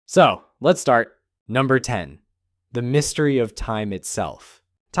So, let's start. Number 10. The mystery of time itself.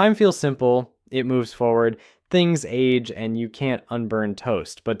 Time feels simple, it moves forward, things age, and you can't unburn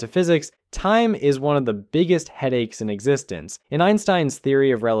toast. But to physics, time is one of the biggest headaches in existence. In Einstein's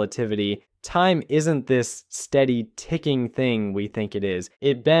theory of relativity, time isn't this steady ticking thing we think it is.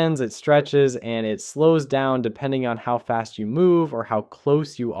 It bends, it stretches, and it slows down depending on how fast you move or how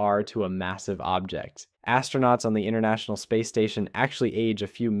close you are to a massive object. Astronauts on the International Space Station actually age a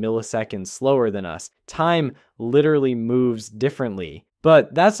few milliseconds slower than us. Time literally moves differently.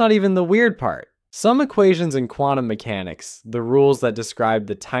 But that's not even the weird part. Some equations in quantum mechanics, the rules that describe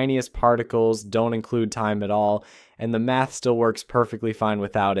the tiniest particles, don't include time at all, and the math still works perfectly fine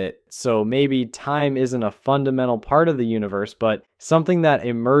without it. So maybe time isn't a fundamental part of the universe, but something that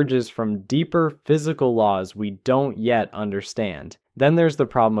emerges from deeper physical laws we don't yet understand. Then there's the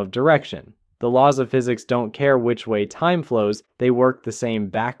problem of direction. The laws of physics don't care which way time flows, they work the same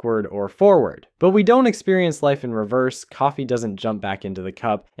backward or forward. But we don't experience life in reverse, coffee doesn't jump back into the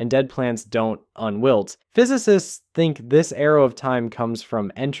cup, and dead plants don't unwilt. Physicists think this arrow of time comes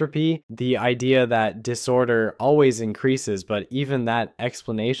from entropy, the idea that disorder always increases, but even that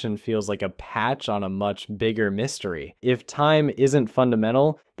explanation feels like a patch on a much bigger mystery. If time isn't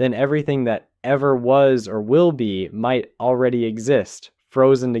fundamental, then everything that ever was or will be might already exist,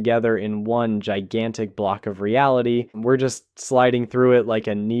 frozen together in one gigantic block of reality. We're just sliding through it like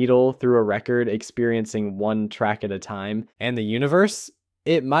a needle through a record, experiencing one track at a time. And the universe?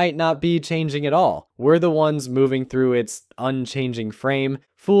 It might not be changing at all. We're the ones moving through its unchanging frame,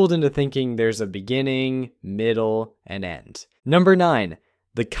 fooled into thinking there's a beginning, middle, and end. Number 9.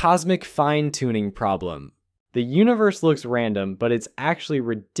 The cosmic fine-tuning problem. The universe looks random, but it's actually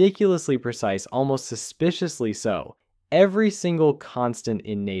ridiculously precise, almost suspiciously so. Every single constant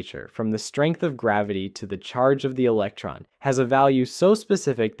in nature, from the strength of gravity to the charge of the electron, has a value so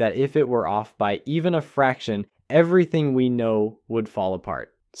specific that if it were off by even a fraction, everything we know would fall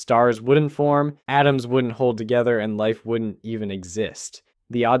apart. Stars wouldn't form, atoms wouldn't hold together, and life wouldn't even exist.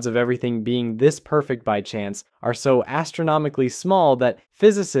 The odds of everything being this perfect by chance are so astronomically small that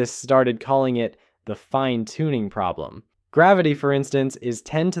physicists started calling it the fine-tuning problem. Gravity, for instance, is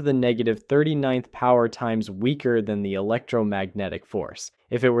 10 to the negative 39th power times weaker than the electromagnetic force.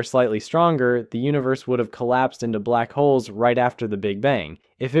 If it were slightly stronger, the universe would have collapsed into black holes right after the Big Bang.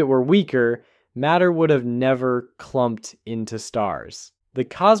 If it were weaker, matter would have never clumped into stars. The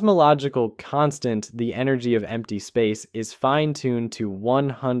cosmological constant, the energy of empty space, is fine-tuned to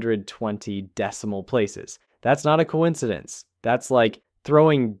 120 decimal places. That's not a coincidence. That's like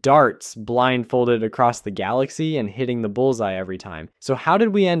throwing darts blindfolded across the galaxy and hitting the bullseye every time. So how did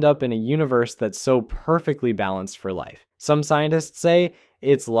we end up in a universe that's so perfectly balanced for life? Some scientists say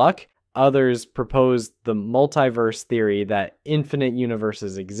it's luck. Others propose the multiverse theory that infinite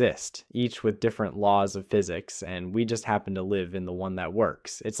universes exist, each with different laws of physics, and we just happen to live in the one that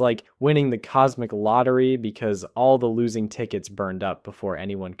works. It's like winning the cosmic lottery because all the losing tickets burned up before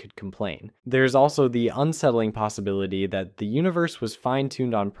anyone could complain. There's also the unsettling possibility that the universe was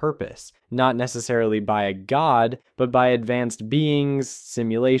fine-tuned on purpose, not necessarily by a god, but by advanced beings,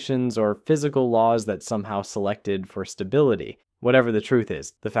 simulations, or physical laws that somehow selected for stability. Whatever the truth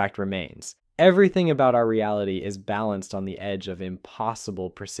is, the fact remains. Everything about our reality is balanced on the edge of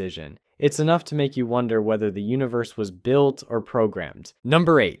impossible precision. It's enough to make you wonder whether the universe was built or programmed.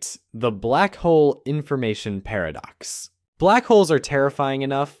 Number 8. The black hole information paradox. Black holes are terrifying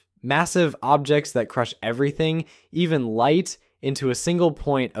enough. Massive objects that crush everything, even light, into a single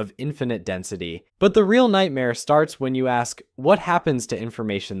point of infinite density. But the real nightmare starts when you ask, what happens to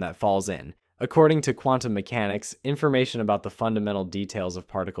information that falls in? According to quantum mechanics, information about the fundamental details of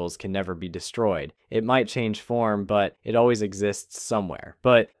particles can never be destroyed. It might change form, but it always exists somewhere.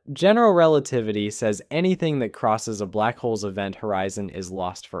 But general relativity says anything that crosses a black hole's event horizon is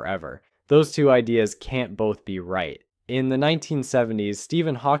lost forever. Those two ideas can't both be right. In the 1970s,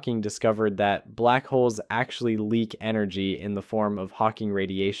 Stephen Hawking discovered that black holes actually leak energy in the form of Hawking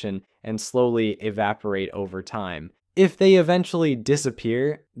radiation and slowly evaporate over time. If they eventually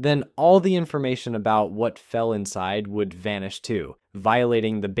disappear, then all the information about what fell inside would vanish too,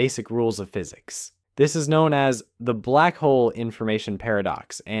 violating the basic rules of physics. This is known as the black hole information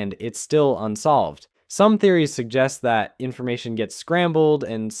paradox, and it's still unsolved. Some theories suggest that information gets scrambled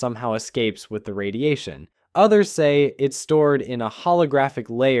and somehow escapes with the radiation. Others say it's stored in a holographic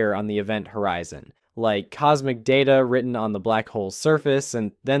layer on the event horizon, like cosmic data written on the black hole's surface,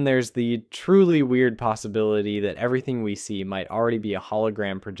 and then there's the truly weird possibility that everything we see might already be a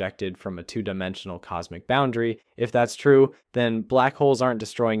hologram projected from a two-dimensional cosmic boundary. If that's true, then black holes aren't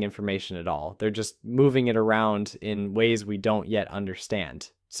destroying information at all. They're just moving it around in ways we don't yet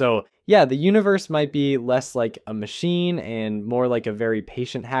understand. So yeah, the universe might be less like a machine and more like a very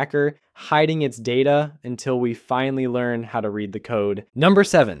patient hacker, hiding its data until we finally learn how to read the code. Number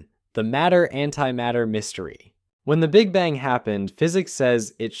 7, the matter-antimatter mystery. When the Big Bang happened, physics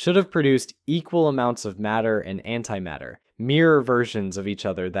says it should have produced equal amounts of matter and antimatter, mirror versions of each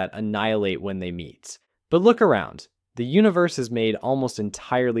other that annihilate when they meet. But look around. The universe is made almost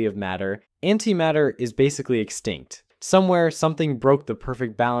entirely of matter. Antimatter is basically extinct. Somewhere, something broke the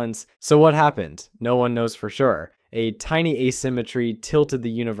perfect balance. So what happened? No one knows for sure. A tiny asymmetry tilted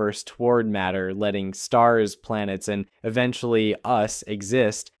the universe toward matter, letting stars, planets, and eventually us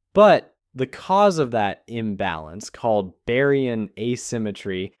exist. But the cause of that imbalance, called baryon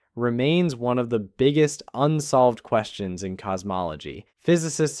asymmetry, remains one of the biggest unsolved questions in cosmology.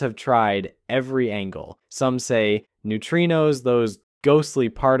 Physicists have tried every angle. Some say neutrinos, those ghostly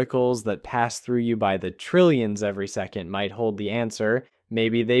particles that pass through you by the trillions every second, might hold the answer.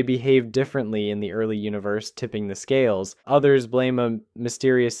 Maybe they behaved differently in the early universe, tipping the scales. Others blame a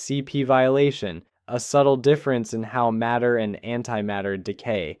mysterious CP violation, a subtle difference in how matter and antimatter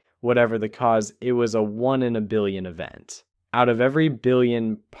decay. Whatever the cause, it was a 1 in a billion event. Out of every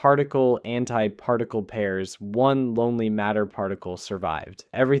billion particle-antiparticle pairs, one lonely matter particle survived.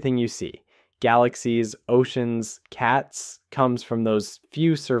 Everything you see, galaxies, oceans, cats, comes from those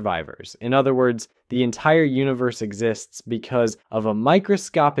few survivors. In other words, the entire universe exists because of a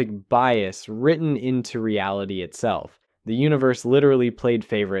microscopic bias written into reality itself. The universe literally played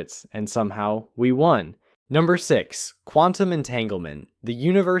favorites, and somehow we won. Number 6, quantum entanglement, the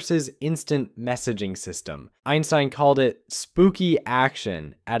universe's instant messaging system. Einstein called it spooky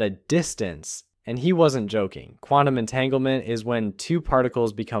action at a distance. And he wasn't joking. Quantum entanglement is when two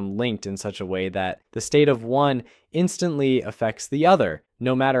particles become linked in such a way that the state of one instantly affects the other,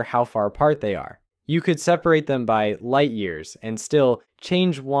 no matter how far apart they are. You could separate them by light years and still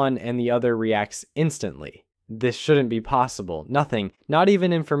change one and the other reacts instantly. This shouldn't be possible. Nothing, not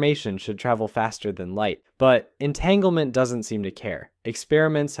even information, should travel faster than light. But entanglement doesn't seem to care.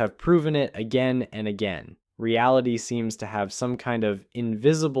 Experiments have proven it again and again. Reality seems to have some kind of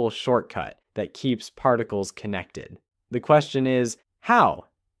invisible shortcut that keeps particles connected. The question is, how?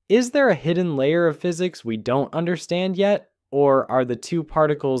 Is there a hidden layer of physics we don't understand yet? Or are the two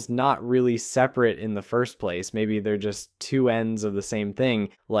particles not really separate in the first place? Maybe they're just two ends of the same thing,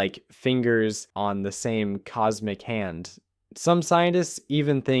 like fingers on the same cosmic hand. Some scientists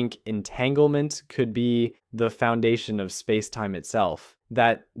even think entanglement could be the foundation of space-time itself,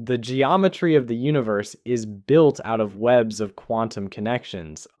 that the geometry of the universe is built out of webs of quantum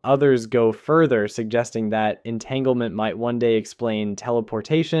connections. Others go further, suggesting that entanglement might one day explain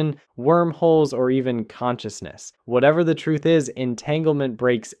teleportation, wormholes, or even consciousness. Whatever the truth is, entanglement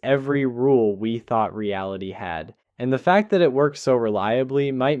breaks every rule we thought reality had. And the fact that it works so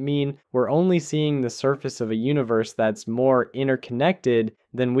reliably might mean we're only seeing the surface of a universe that's more interconnected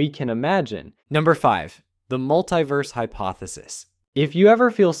than we can imagine. Number 5, the Multiverse Hypothesis. If you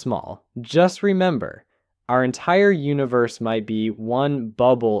ever feel small, just remember, our entire universe might be one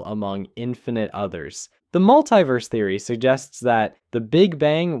bubble among infinite others. The multiverse theory suggests that the Big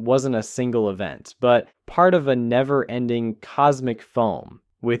Bang wasn't a single event, but part of a never-ending cosmic foam,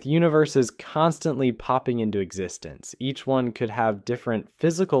 with universes constantly popping into existence. Each one could have different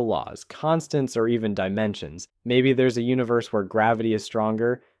physical laws, constants, or even dimensions. Maybe there's a universe where gravity is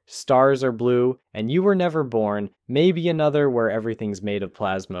stronger, stars are blue, and you were never born. Maybe another where everything's made of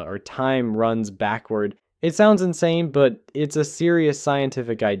plasma, or time runs backward. It sounds insane, but it's a serious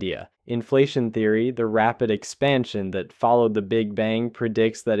scientific idea. Inflation theory, the rapid expansion that followed the Big Bang,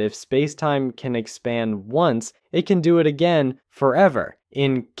 predicts that if space-time can expand once, it can do it again forever,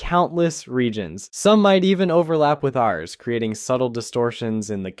 in countless regions. Some might even overlap with ours, creating subtle distortions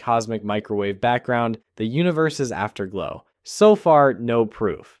in the cosmic microwave background, the universe's afterglow. So far, no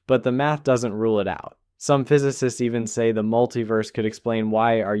proof, but the math doesn't rule it out. Some physicists even say the multiverse could explain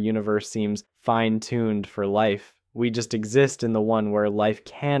why our universe seems fine-tuned for life. We just exist in the one where life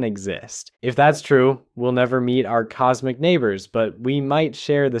can exist. If that's true, we'll never meet our cosmic neighbors, but we might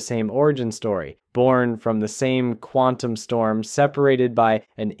share the same origin story, born from the same quantum storm, separated by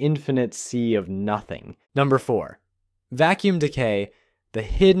an infinite sea of nothing. Number 4, vacuum decay, the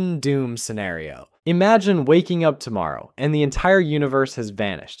hidden doom scenario. Imagine waking up tomorrow and the entire universe has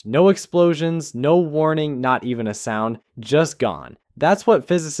vanished. No explosions, no warning, not even a sound, just gone. That's what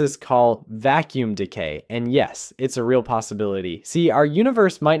physicists call vacuum decay, and yes, it's a real possibility. See, our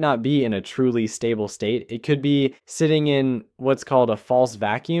universe might not be in a truly stable state. It could be sitting in what's called a false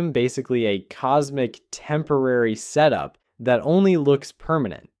vacuum, basically a cosmic temporary setup that only looks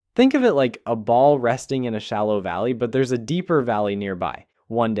permanent. Think of it like a ball resting in a shallow valley, but there's a deeper valley nearby.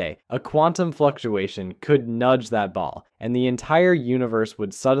 One day, a quantum fluctuation could nudge that ball, and the entire universe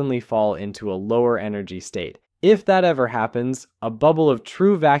would suddenly fall into a lower energy state. If that ever happens, a bubble of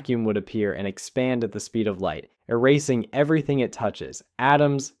true vacuum would appear and expand at the speed of light, erasing everything it touches.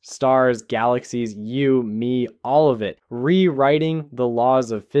 Atoms, stars, galaxies, you, me, all of it, rewriting the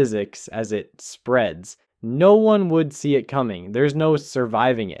laws of physics as it spreads. No one would see it coming. There's no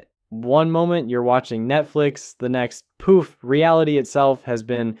surviving it. One moment you're watching Netflix, the next, poof, reality itself has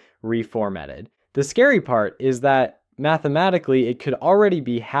been reformatted. The scary part is that mathematically it could already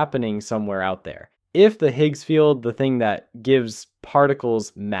be happening somewhere out there. If the Higgs field, the thing that gives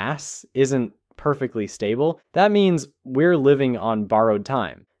particles mass, isn't perfectly stable, that means we're living on borrowed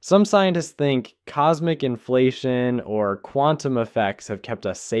time. Some scientists think cosmic inflation or quantum effects have kept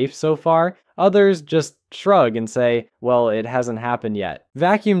us safe so far. Others just shrug and say, well, it hasn't happened yet.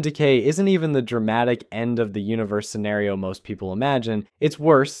 Vacuum decay isn't even the dramatic end of the universe scenario most people imagine. It's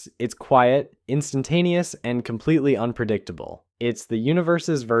worse, it's quiet, instantaneous, and completely unpredictable. It's the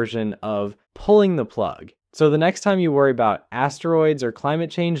universe's version of pulling the plug. So the next time you worry about asteroids or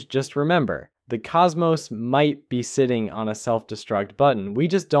climate change, just remember, the cosmos might be sitting on a self-destruct button. We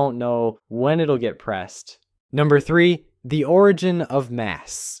just don't know when it'll get pressed. Number 3, the origin of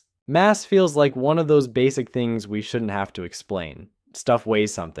mass. Mass feels like one of those basic things we shouldn't have to explain. Stuff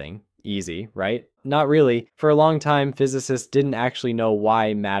weighs something. Easy, right? Not really. For a long time, physicists didn't actually know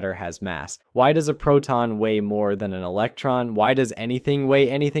why matter has mass. Why does a proton weigh more than an electron? Why does anything weigh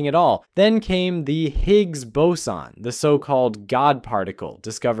anything at all? Then came the Higgs boson, the so-called God particle,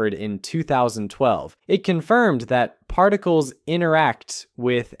 discovered in 2012. It confirmed that particles interact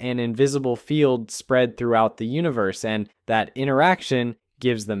with an invisible field spread throughout the universe, and that interaction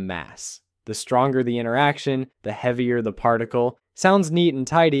gives them mass. The stronger the interaction, the heavier the particle. Sounds neat and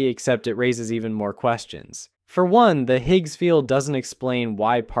tidy, except it raises even more questions. For one, the Higgs field doesn't explain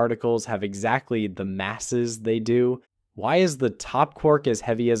why particles have exactly the masses they do. Why is the top quark as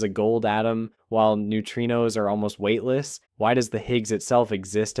heavy as a gold atom, while neutrinos are almost weightless? Why does the Higgs itself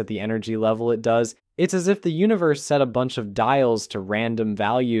exist at the energy level it does? It's as if the universe set a bunch of dials to random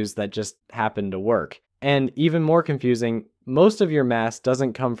values that just happen to work. And even more confusing, most of your mass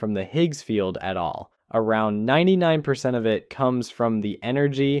doesn't come from the Higgs field at all. Around 99% of it comes from the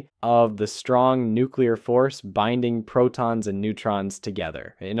energy of the strong nuclear force binding protons and neutrons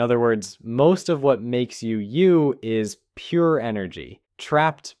together. In other words, most of what makes you you is pure energy,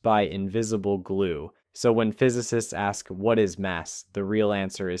 trapped by invisible glue. So when physicists ask what is mass, the real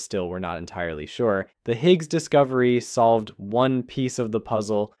answer is still we're not entirely sure. The Higgs discovery solved one piece of the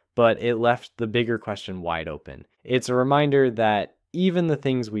puzzle, but it left the bigger question wide open. It's a reminder that even the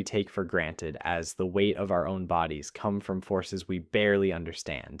things we take for granted as the weight of our own bodies come from forces we barely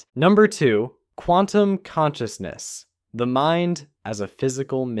understand. Number 2, quantum consciousness. The mind as a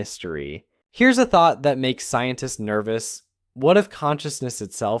physical mystery. Here's a thought that makes scientists nervous. What if consciousness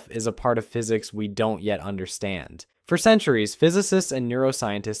itself is a part of physics we don't yet understand? For centuries, physicists and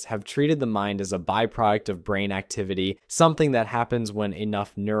neuroscientists have treated the mind as a byproduct of brain activity, something that happens when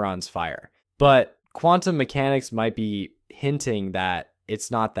enough neurons fire. But quantum mechanics might be hinting that it's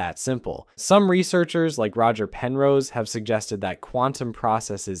not that simple. Some researchers, like Roger Penrose, have suggested that quantum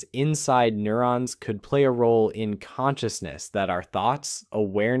processes inside neurons could play a role in consciousness, that our thoughts,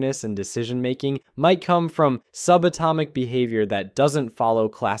 awareness, and decision-making might come from subatomic behavior that doesn't follow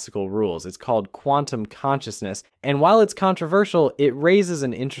classical rules. It's called quantum consciousness, and while it's controversial, it raises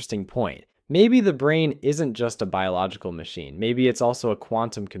an interesting point. Maybe the brain isn't just a biological machine. Maybe it's also a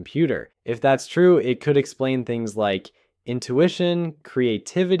quantum computer. If that's true, it could explain things like intuition,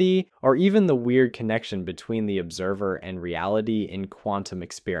 creativity, or even the weird connection between the observer and reality in quantum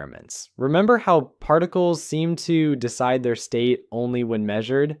experiments. Remember how particles seem to decide their state only when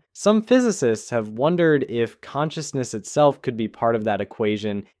measured? Some physicists have wondered if consciousness itself could be part of that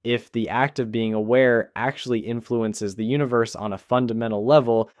equation, if the act of being aware actually influences the universe on a fundamental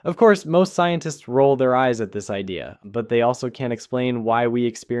level. Of course, most scientists roll their eyes at this idea, but they also can't explain why we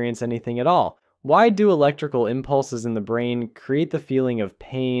experience anything at all. Why do electrical impulses in the brain create the feeling of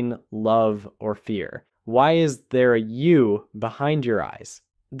pain, love, or fear? Why is there a you behind your eyes?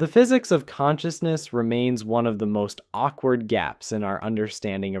 The physics of consciousness remains one of the most awkward gaps in our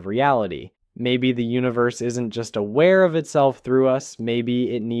understanding of reality. Maybe the universe isn't just aware of itself through us,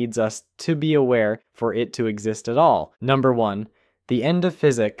 maybe it needs us to be aware for it to exist at all. Number 1, the end of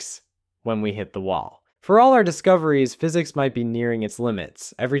physics when we hit the wall. For all our discoveries, physics might be nearing its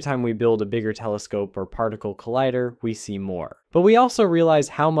limits. Every time we build a bigger telescope or particle collider, we see more. But we also realize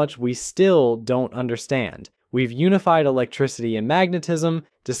how much we still don't understand. We've unified electricity and magnetism,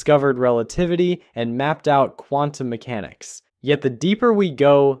 discovered relativity, and mapped out quantum mechanics. Yet the deeper we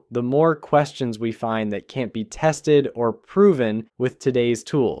go, the more questions we find that can't be tested or proven with today's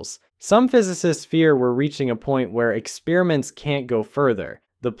tools. Some physicists fear we're reaching a point where experiments can't go further.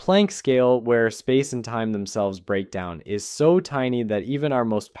 The Planck scale, where space and time themselves break down, is so tiny that even our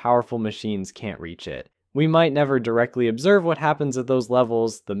most powerful machines can't reach it. We might never directly observe what happens at those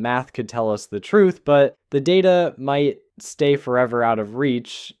levels, the math could tell us the truth, but the data might stay forever out of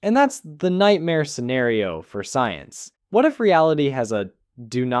reach, and that's the nightmare scenario for science. What if reality has a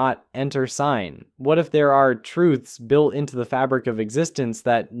do not enter sign? What if there are truths built into the fabric of existence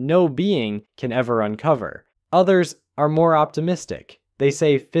that no being can ever uncover? Others are more optimistic. They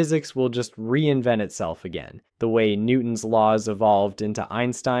say physics will just reinvent itself again, the way Newton's laws evolved into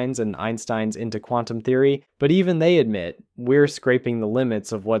Einstein's and Einstein's into quantum theory, but even they admit we're scraping the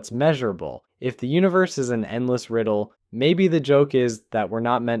limits of what's measurable. If the universe is an endless riddle, maybe the joke is that we're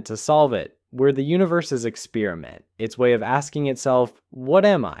not meant to solve it. We're the universe's experiment, its way of asking itself, what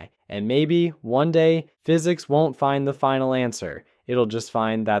am I? And maybe, one day, physics won't find the final answer. It'll just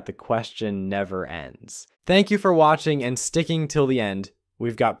find that the question never ends. Thank you for watching and sticking till the end.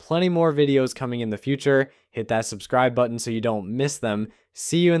 We've got plenty more videos coming in the future. Hit that subscribe button so you don't miss them.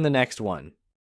 See you in the next one.